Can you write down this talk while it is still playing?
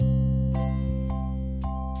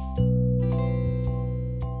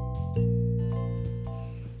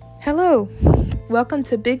Hello, welcome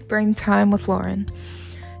to Big Brain Time with Lauren.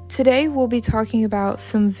 Today we'll be talking about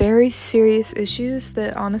some very serious issues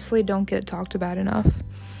that honestly don't get talked about enough.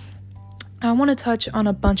 I want to touch on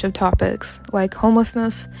a bunch of topics like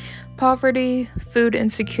homelessness, poverty, food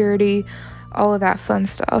insecurity, all of that fun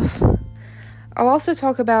stuff. I'll also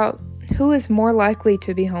talk about who is more likely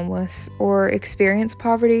to be homeless or experience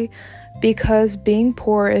poverty because being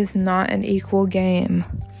poor is not an equal game.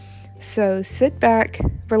 So sit back,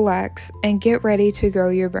 relax, and get ready to grow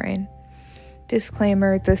your brain.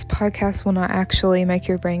 Disclaimer, this podcast will not actually make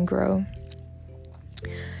your brain grow.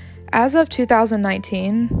 As of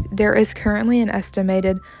 2019, there is currently an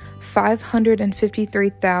estimated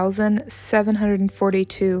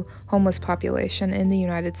 553,742 homeless population in the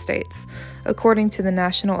United States, according to the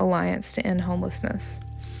National Alliance to End Homelessness.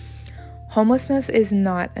 Homelessness is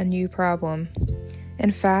not a new problem.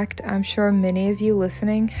 In fact, I'm sure many of you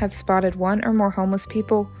listening have spotted one or more homeless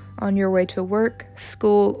people on your way to work,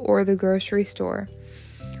 school, or the grocery store.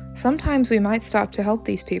 Sometimes we might stop to help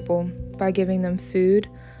these people by giving them food,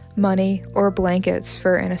 money, or blankets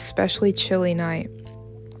for an especially chilly night.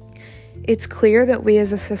 It's clear that we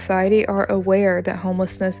as a society are aware that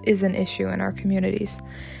homelessness is an issue in our communities.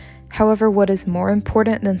 However, what is more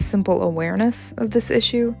important than simple awareness of this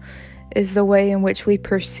issue is the way in which we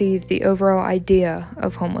perceive the overall idea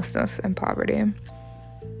of homelessness and poverty.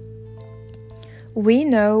 We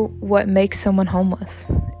know what makes someone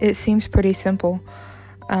homeless. It seems pretty simple.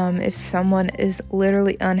 If someone is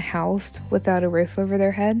literally unhoused without a roof over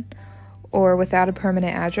their head or without a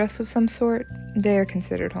permanent address of some sort, they are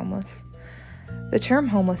considered homeless. The term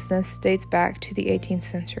homelessness dates back to the 18th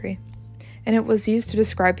century, and it was used to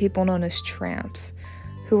describe people known as tramps,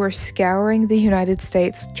 who were scouring the United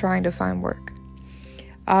States trying to find work.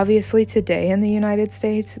 Obviously, today in the United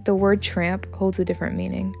States, the word tramp holds a different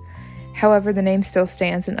meaning. However, the name still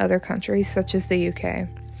stands in other countries, such as the UK.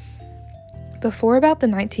 Before about the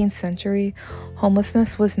 19th century,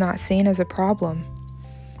 homelessness was not seen as a problem.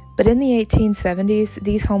 But in the 1870s,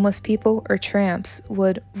 these homeless people, or tramps,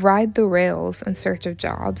 would ride the rails in search of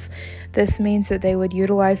jobs. This means that they would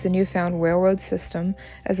utilize the newfound railroad system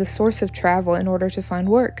as a source of travel in order to find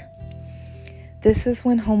work. This is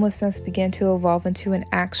when homelessness began to evolve into an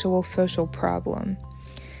actual social problem.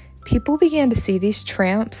 People began to see these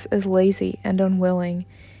tramps as lazy and unwilling,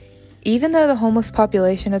 even though the homeless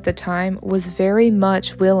population at the time was very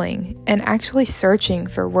much willing and actually searching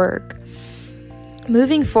for work.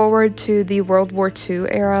 Moving forward to the World War II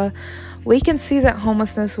era, we can see that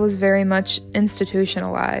homelessness was very much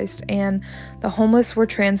institutionalized, and the homeless were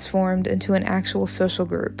transformed into an actual social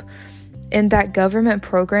group, and that government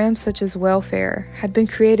programs such as welfare had been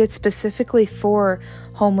created specifically for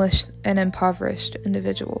homeless and impoverished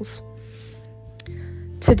individuals.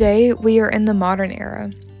 Today, we are in the modern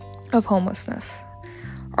era of homelessness.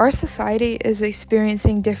 Our society is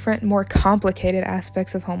experiencing different, more complicated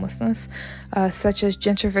aspects of homelessness, such as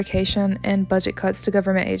gentrification and budget cuts to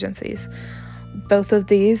government agencies. Both of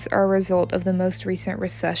these are a result of the most recent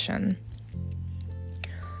recession.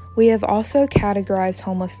 We have also categorized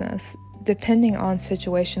homelessness depending on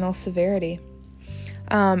situational severity.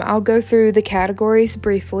 I'll go through the categories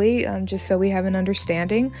briefly, just so we have an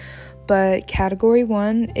understanding, but Category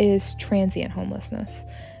 1 is transient homelessness.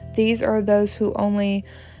 These are those who only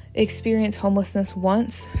experience homelessness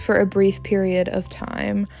once for a brief period of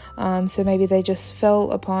time. So maybe they just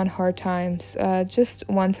fell upon hard times just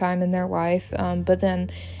one time in their life, but then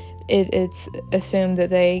it's assumed that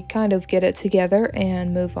they kind of get it together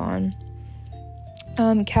and move on.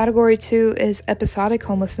 Category 2 is episodic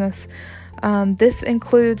homelessness. This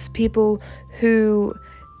includes people who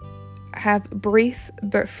have brief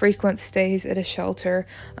but frequent stays at a shelter.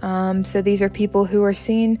 So these are people who are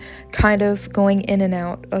seen kind of going in and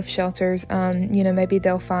out of shelters. Maybe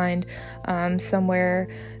they'll find somewhere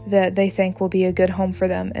that they think will be a good home for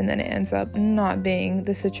them, and then it ends up not being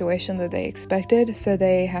the situation that they expected, so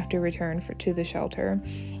they have to return to the shelter.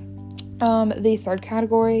 The third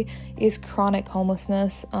category is chronic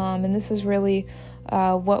homelessness, and this is really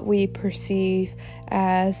what we perceive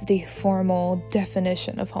as the formal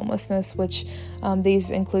definition of homelessness, which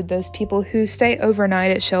these include those people who stay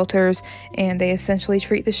overnight at shelters, and they essentially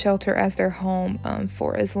treat the shelter as their home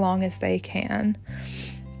for as long as they can.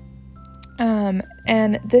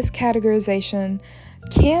 And this categorization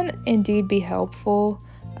can indeed be helpful.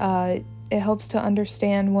 It helps to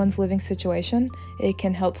understand one's living situation. It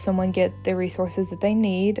can help someone get the resources that they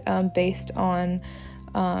need based on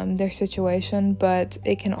their situation, but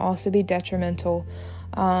it can also be detrimental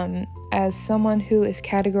as someone who is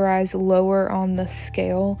categorized lower on the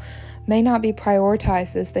scale may not be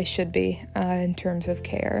prioritized as they should be in terms of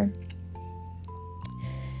care.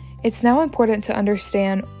 It's now important to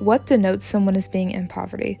understand what denotes someone as being in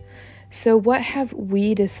poverty. So what have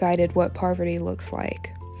we decided what poverty looks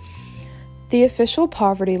like? The official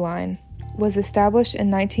poverty line was established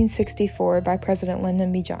in 1964 by President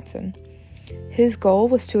Lyndon B. Johnson. His goal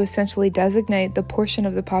was to essentially designate the portion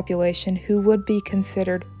of the population who would be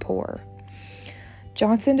considered poor.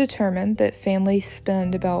 Johnson determined that families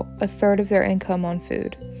spend about a third of their income on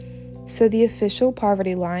food. So the official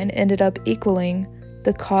poverty line ended up equaling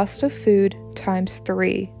the cost of food times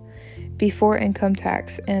 3 before income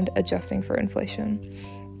tax and adjusting for inflation.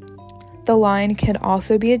 The line can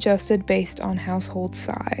also be adjusted based on household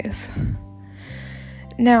size.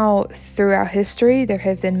 Now, throughout history, there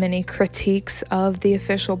have been many critiques of the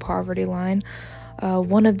official poverty line.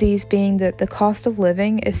 One of these being that the cost of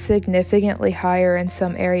living is significantly higher in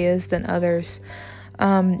some areas than others,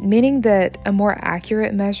 meaning that a more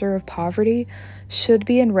accurate measure of poverty should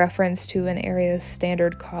be in reference to an area's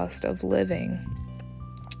standard cost of living.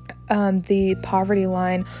 The poverty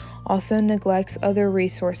line also neglects other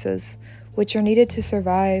resources which are needed to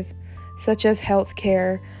survive, such as health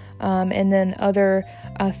care, and then other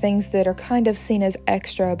things that are kind of seen as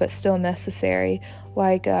extra but still necessary,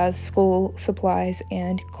 like school supplies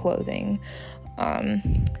and clothing.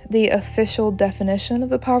 The official definition of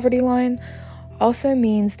the poverty line also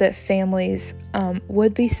means that families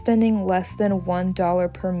would be spending less than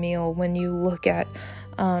 $1 per meal when you look at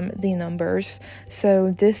the numbers.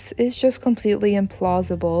 So this is just completely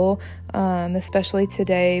implausible, especially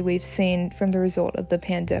today. We've seen from the result of the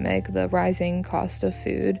pandemic, the rising cost of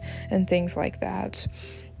food and things like that.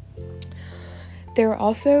 There are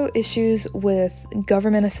also issues with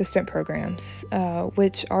government assistance programs,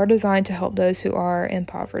 which are designed to help those who are in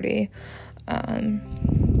poverty.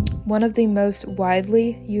 One of the most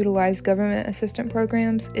widely utilized government assistance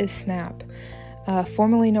programs is SNAP,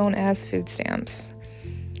 formerly known as food stamps.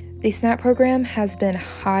 The SNAP program has been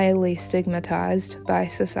highly stigmatized by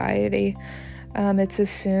society. It's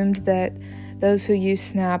assumed that those who use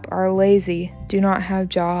SNAP are lazy, do not have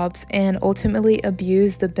jobs, and ultimately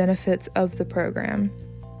abuse the benefits of the program.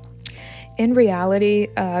 In reality,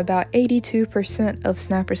 about 82% of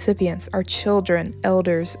SNAP recipients are children,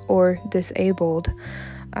 elders, or disabled.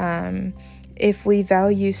 If we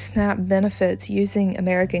value SNAP benefits using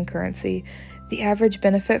American currency, the average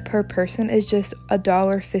benefit per person is just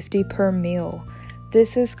 $1.50 per meal.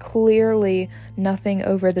 This is clearly nothing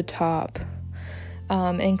over the top.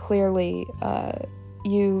 And clearly,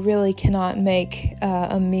 you really cannot make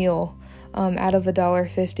a meal out of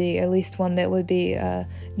 $1.50, at least one that would be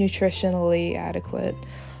nutritionally adequate.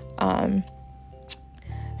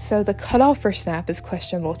 So the cutoff for SNAP is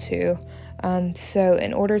questionable too. So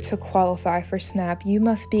in order to qualify for SNAP, you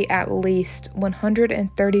must be at least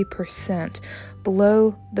 130%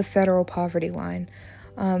 below the federal poverty line.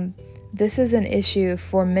 This is an issue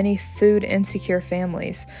for many food insecure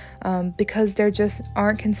families because they just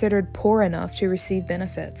aren't considered poor enough to receive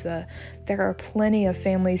benefits. There are plenty of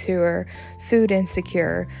families who are food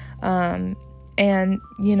insecure, and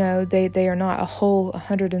they are not a whole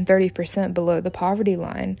 130% below the poverty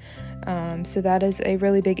line. So that is a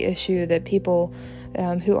really big issue, that people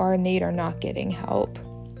who are in need are not getting help.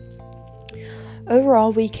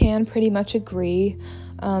 Overall, we can pretty much agree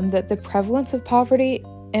that the prevalence of poverty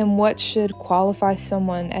and what should qualify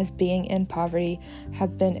someone as being in poverty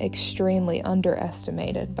have been extremely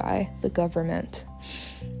underestimated by the government.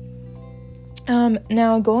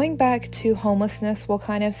 Now, going back to homelessness, we'll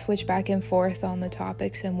kind of switch back and forth on the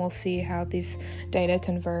topics and we'll see how these data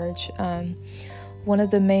converge. One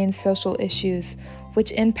of the main social issues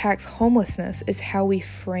which impacts homelessness is how we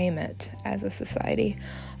frame it as a society.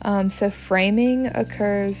 So framing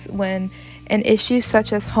occurs when an issue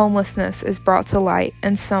such as homelessness is brought to light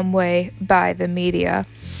in some way by the media.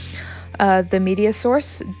 The media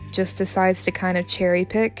source just decides to kind of cherry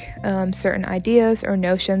pick certain ideas or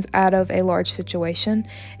notions out of a large situation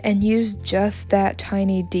and use just that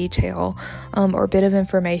tiny detail or bit of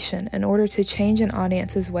information in order to change an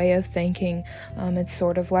audience's way of thinking. It's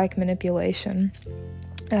sort of like manipulation.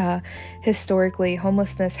 Historically,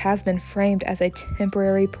 homelessness has been framed as a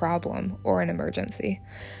temporary problem or an emergency.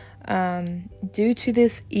 Due to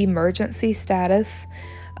this emergency status,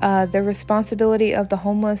 the responsibility of the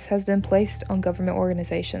homeless has been placed on government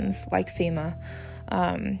organizations like FEMA,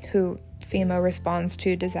 who FEMA responds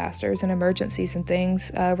to disasters and emergencies and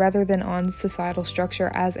things, rather than on societal structure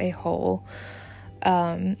as a whole.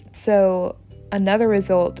 So another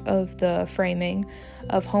result of the framing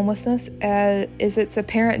of homelessness is its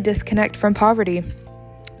apparent disconnect from poverty.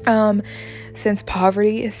 Since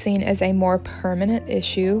poverty is seen as a more permanent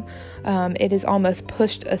issue, it is almost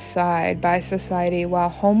pushed aside by society, while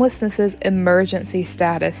homelessness's emergency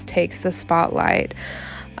status takes the spotlight.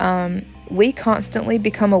 We constantly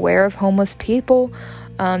become aware of homeless people,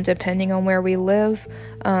 depending on where we live,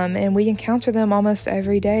 and we encounter them almost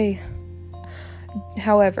every day.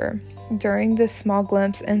 However, during this small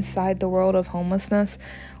glimpse inside the world of homelessness,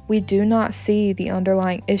 we do not see the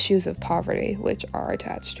underlying issues of poverty which are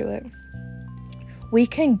attached to it. We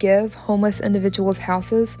can give homeless individuals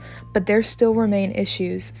houses, but there still remain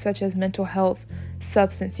issues such as mental health,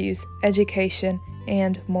 substance use, education,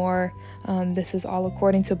 and more. This is all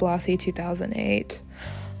according to Blasey 2008.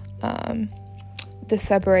 The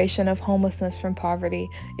separation of homelessness from poverty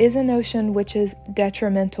is a notion which is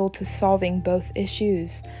detrimental to solving both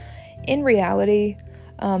issues. In reality,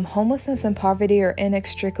 homelessness and poverty are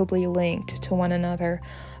inextricably linked to one another,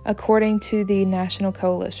 according to the National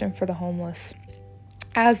Coalition for the Homeless.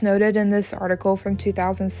 As noted in this article from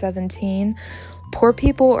 2017, poor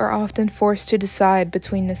people are often forced to decide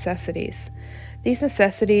between necessities. These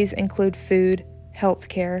necessities include food,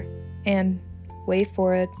 healthcare, and, wait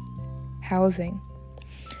for it, housing.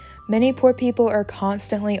 Many poor people are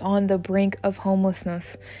constantly on the brink of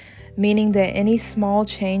homelessness, meaning that any small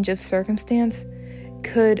change of circumstance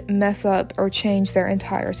could mess up or change their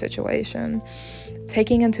entire situation.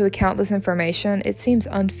 Taking into account this information, it seems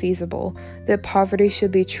unfeasible that poverty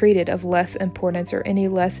should be treated of less importance or any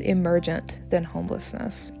less emergent than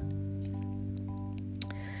homelessness.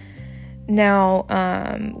 Now,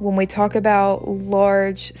 when we talk about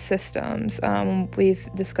large systems, we've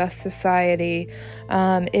discussed society,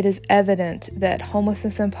 it is evident that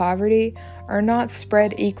homelessness and poverty are not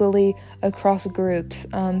spread equally across groups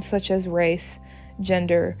such as race,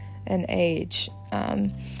 gender, and age.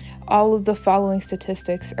 All of the following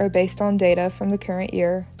statistics are based on data from the current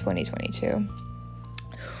year, 2022.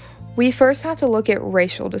 We first have to look at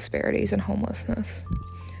racial disparities in homelessness.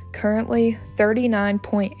 Currently,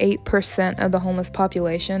 39.8% of the homeless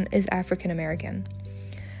population is African American.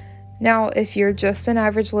 Now, if you're just an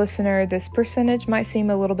average listener, this percentage might seem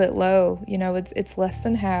a little bit low. It's less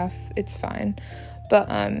than half. It's fine. But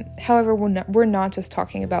however, we're not just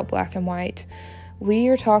talking about black and white. We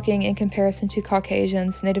are talking in comparison to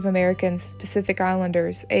Caucasians, Native Americans, Pacific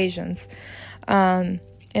Islanders, Asians, and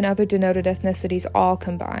other denoted ethnicities all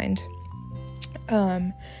combined.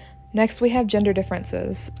 Next, we have gender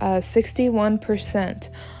differences. 61%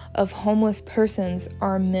 of homeless persons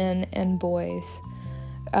are men and boys.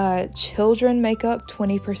 Children make up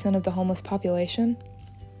 20% of the homeless population.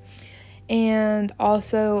 And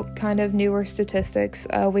also, kind of newer statistics,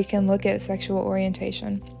 we can look at sexual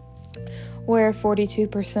orientation, where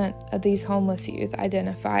 42% of these homeless youth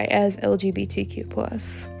identify as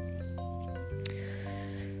LGBTQ+.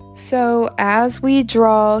 So, as we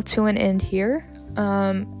draw to an end here,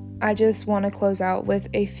 I just want to close out with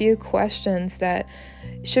a few questions that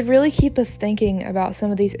should really keep us thinking about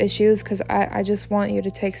some of these issues, because I just want you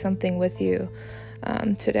to take something with you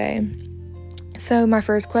today. So my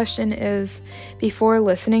first question is, before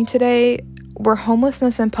listening today, were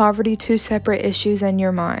homelessness and poverty two separate issues in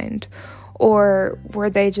your mind? Or were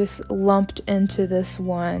they just lumped into this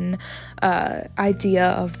one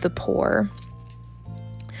idea of the poor?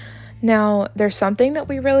 Now, there's something that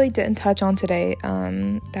we really didn't touch on today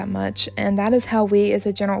that much, and that is how we as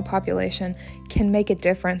a general population can make a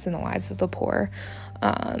difference in the lives of the poor.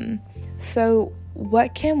 So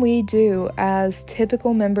what can we do as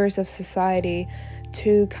typical members of society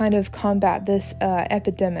to kind of combat this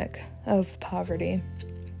epidemic of poverty?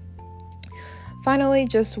 Finally,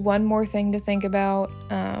 just one more thing to think about.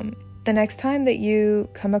 The next time that you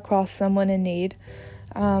come across someone in need,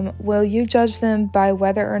 will you judge them by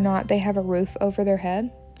whether or not they have a roof over their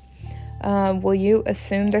head? Will you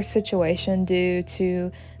assume their situation due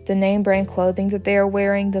to the name brand clothing that they are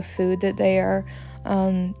wearing, the food that they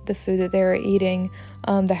are eating,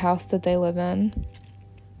 the house that they live in?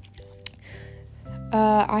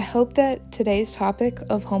 I hope that today's topic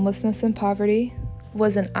of homelessness and poverty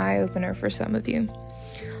was an eye-opener for some of you.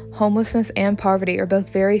 Homelessness and poverty are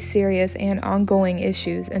both very serious and ongoing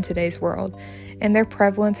issues in today's world, and their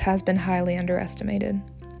prevalence has been highly underestimated.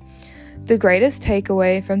 The greatest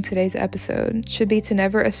takeaway from today's episode should be to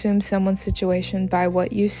never assume someone's situation by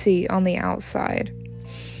what you see on the outside.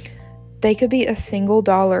 They could be a single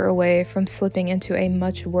dollar away from slipping into a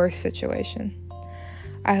much worse situation.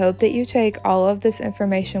 I hope that you take all of this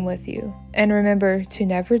information with you, and remember to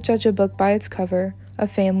never judge a book by its cover, a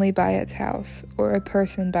family by its house, or a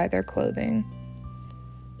person by their clothing.